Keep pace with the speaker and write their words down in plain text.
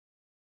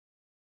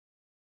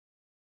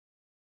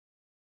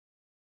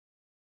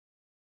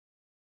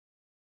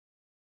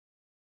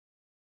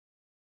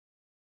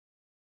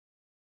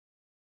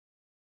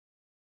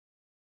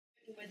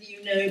Whether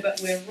you know, but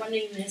we're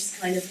running this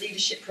kind of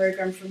leadership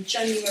program from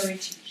January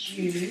to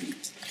June,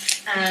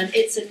 and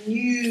it's a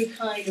new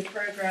kind of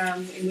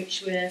program in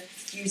which we're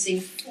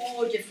using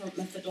 4 different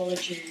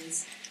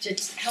methodologies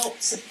to help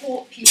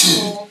support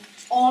people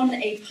on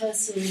a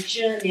personal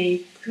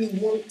journey who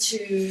want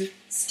to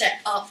step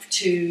up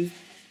to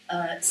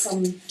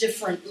some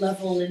different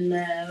level in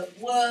their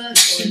work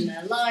or in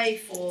their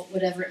life or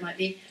whatever it might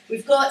be.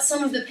 We've got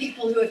some of the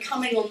people who are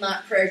coming on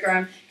that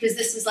program because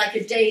this is like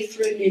a day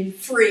thrown in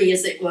free,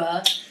 as it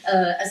were,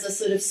 as a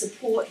sort of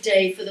support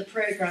day for the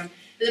program.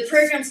 But the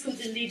program's called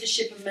the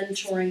Leadership and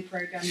Mentoring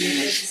Program. You're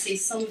going to see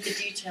some of the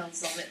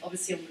details of it,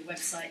 obviously on the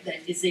website. There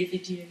is a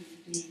video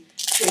of me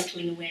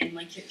chortling away in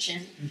my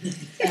kitchen.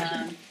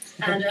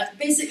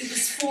 Basically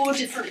there's 4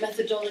 different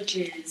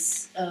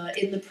methodologies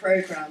in the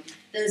program.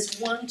 There's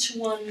 3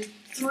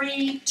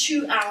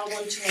 2-hour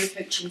one-to-one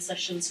coaching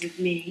sessions with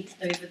me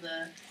over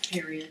the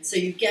period. So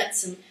you get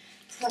some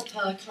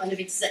proper kind of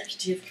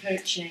executive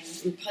coaching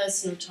and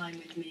personal time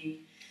with me.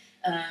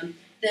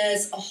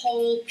 There's a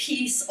whole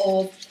piece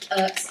of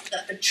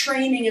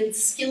training and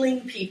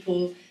skilling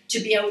people to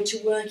be able to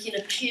work in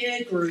a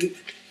peer group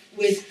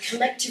with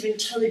collective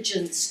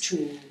intelligence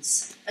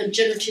tools and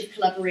generative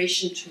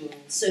collaboration tools.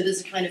 So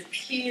there's a kind of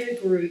peer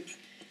group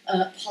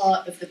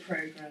part of the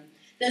program.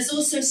 There's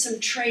also some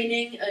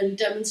training and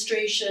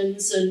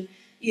demonstrations and,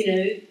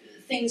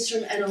 things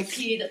from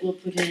NLP that we'll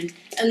put in.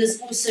 And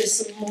there's also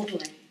some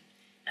modelling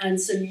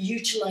and some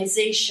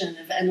utilisation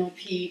of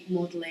NLP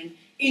modelling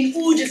in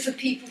order for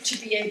people to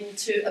be able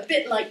to, a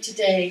bit like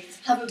today,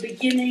 have a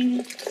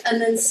beginning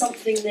and then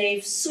something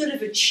they've sort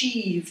of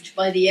achieved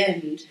by the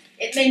end.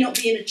 It may not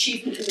be an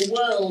achievement in the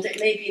world,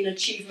 it may be an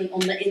achievement on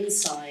the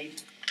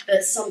inside,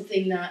 but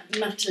something that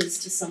matters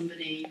to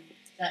somebody,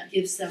 that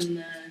gives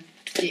them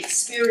the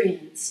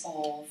experience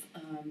of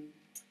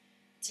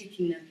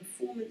taking their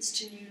performance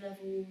to new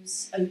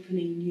levels,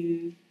 opening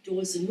new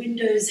doors and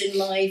windows in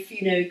life,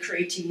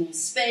 creating more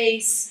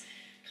space,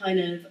 kind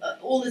of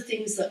all the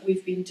things that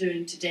we've been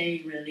doing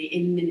today, really,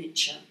 in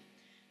miniature.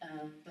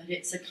 But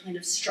it's a kind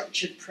of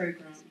structured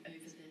program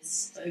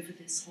over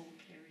this whole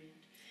period.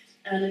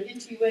 And I'm going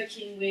to be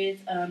working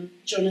with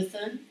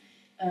Jonathan,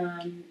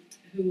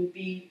 who will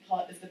be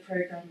part of the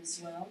program as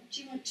well.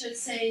 Do you want to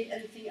say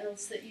anything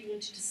else that you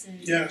wanted to say?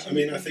 Yeah,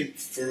 I think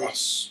for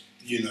us,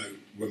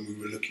 when we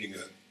were looking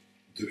at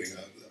doing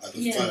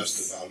the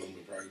first of our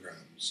longer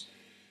programs,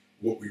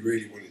 what we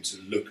really wanted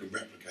to look and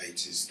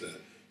replicate is the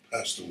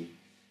personal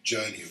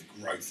journey of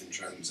growth and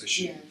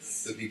transition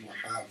that people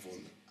have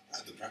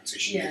at the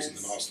practitioners and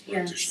the master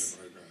practitioner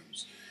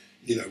programs.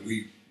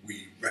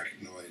 We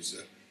recognise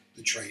that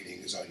the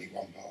training is only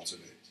one part of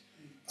it.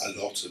 A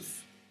lot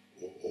of,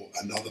 or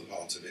another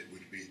part of it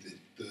would be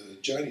the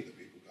journey that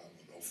people go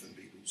on. Often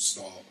people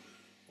start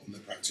on the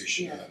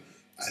practitioner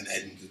and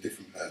end a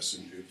different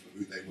person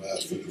who they were,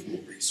 full of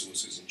more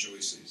resources and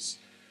choices.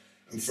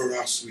 And for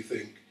us, we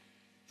think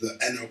that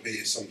NLP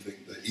is something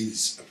that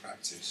is a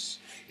practice.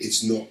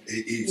 It's not,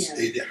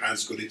 it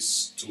has got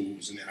its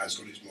tools and it has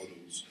got its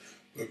models,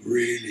 but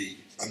really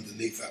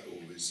underneath that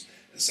all is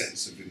a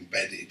sense of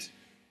embedded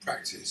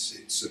practice.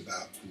 It's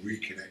about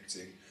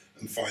reconnecting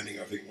and finding,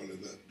 I think, one of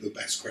the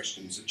best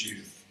questions that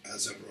Judith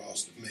has ever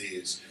asked of me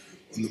is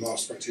on the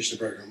Master Practitioner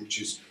Programme,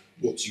 which is,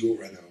 what's your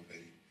NLP?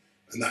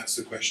 And that's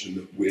the question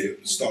that we're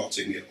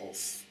starting it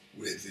off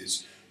with,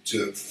 is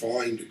to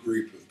find a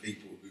group of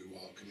people who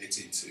are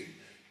committed to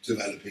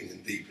developing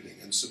and deepening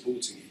and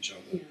supporting each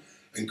other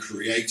and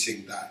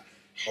creating that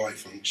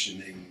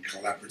high-functioning,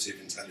 collaborative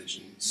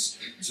intelligence,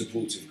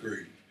 supportive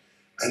group,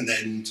 and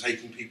then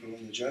taking people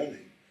on the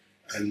journey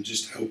and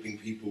just helping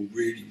people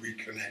really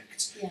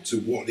reconnect to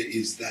what it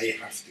is they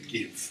have to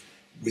give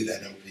with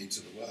NLP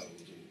to the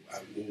world,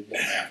 or what they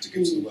have to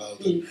give to the world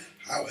and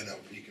how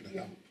NLP can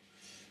help.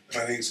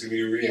 And I think it's going to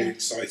be a really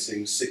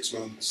exciting 6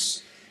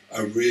 months.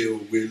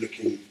 We're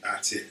looking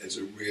at it as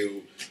a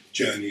real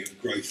journey of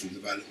growth and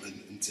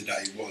development, and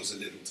today was a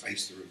little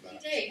taster of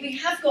that. Today we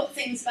have got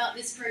things about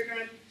this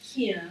program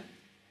here,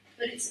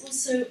 but it's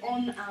also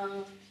on the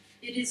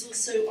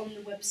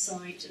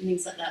website and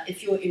things like that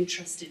if you're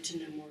interested to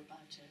know more about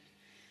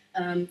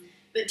it.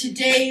 But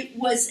today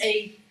was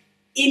in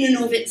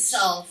and of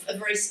itself a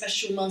very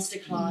special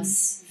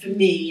masterclass for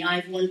me.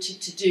 I've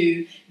wanted to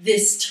do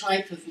this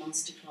type of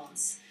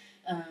masterclass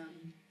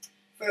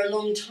for a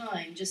long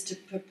time, just to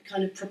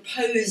kind of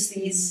propose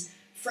these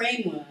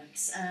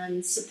frameworks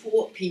and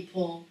support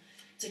people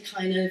to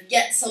kind of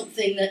get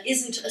something that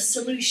isn't a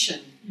solution,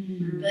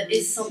 but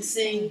is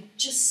something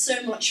just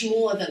so much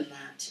more than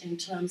that in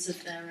terms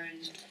of their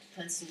own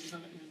personal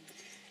development.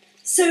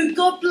 So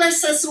God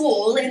bless us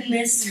all in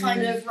this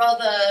kind of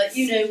rather,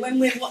 when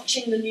we're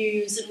watching the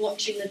news and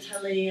watching the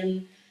telly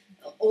and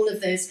all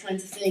of those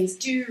kinds of things,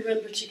 do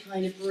remember to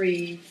kind of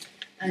breathe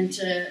and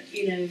to,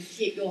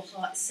 keep your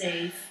heart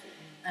safe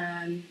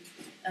and,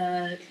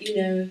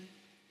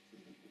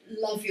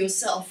 love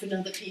yourself and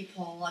other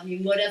people. I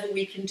mean, whatever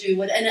we can do,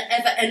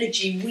 whatever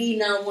energy we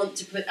now want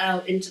to put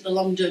out into the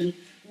London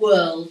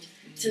world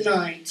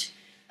tonight,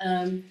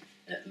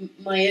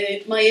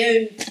 my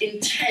own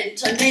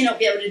intent, I may not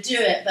be able to do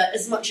it, but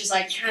as much as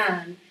I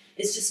can,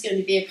 it's just going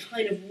to be a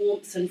kind of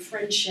warmth and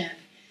friendship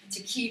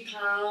to keep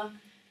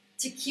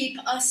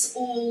us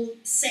all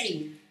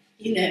sane,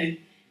 you know,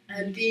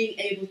 and being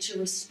able to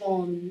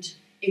respond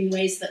in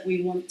ways that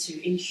we want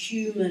to, in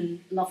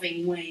human,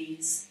 loving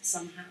ways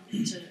somehow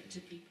to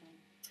people.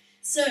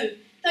 So,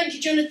 thank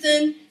you,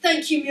 Jonathan.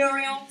 Thank you,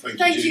 Muriel.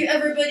 Thank you,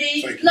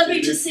 everybody. Thank you,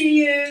 Lovely Judy. to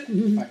see you.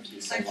 Thank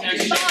you so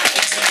much.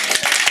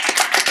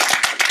 Bye.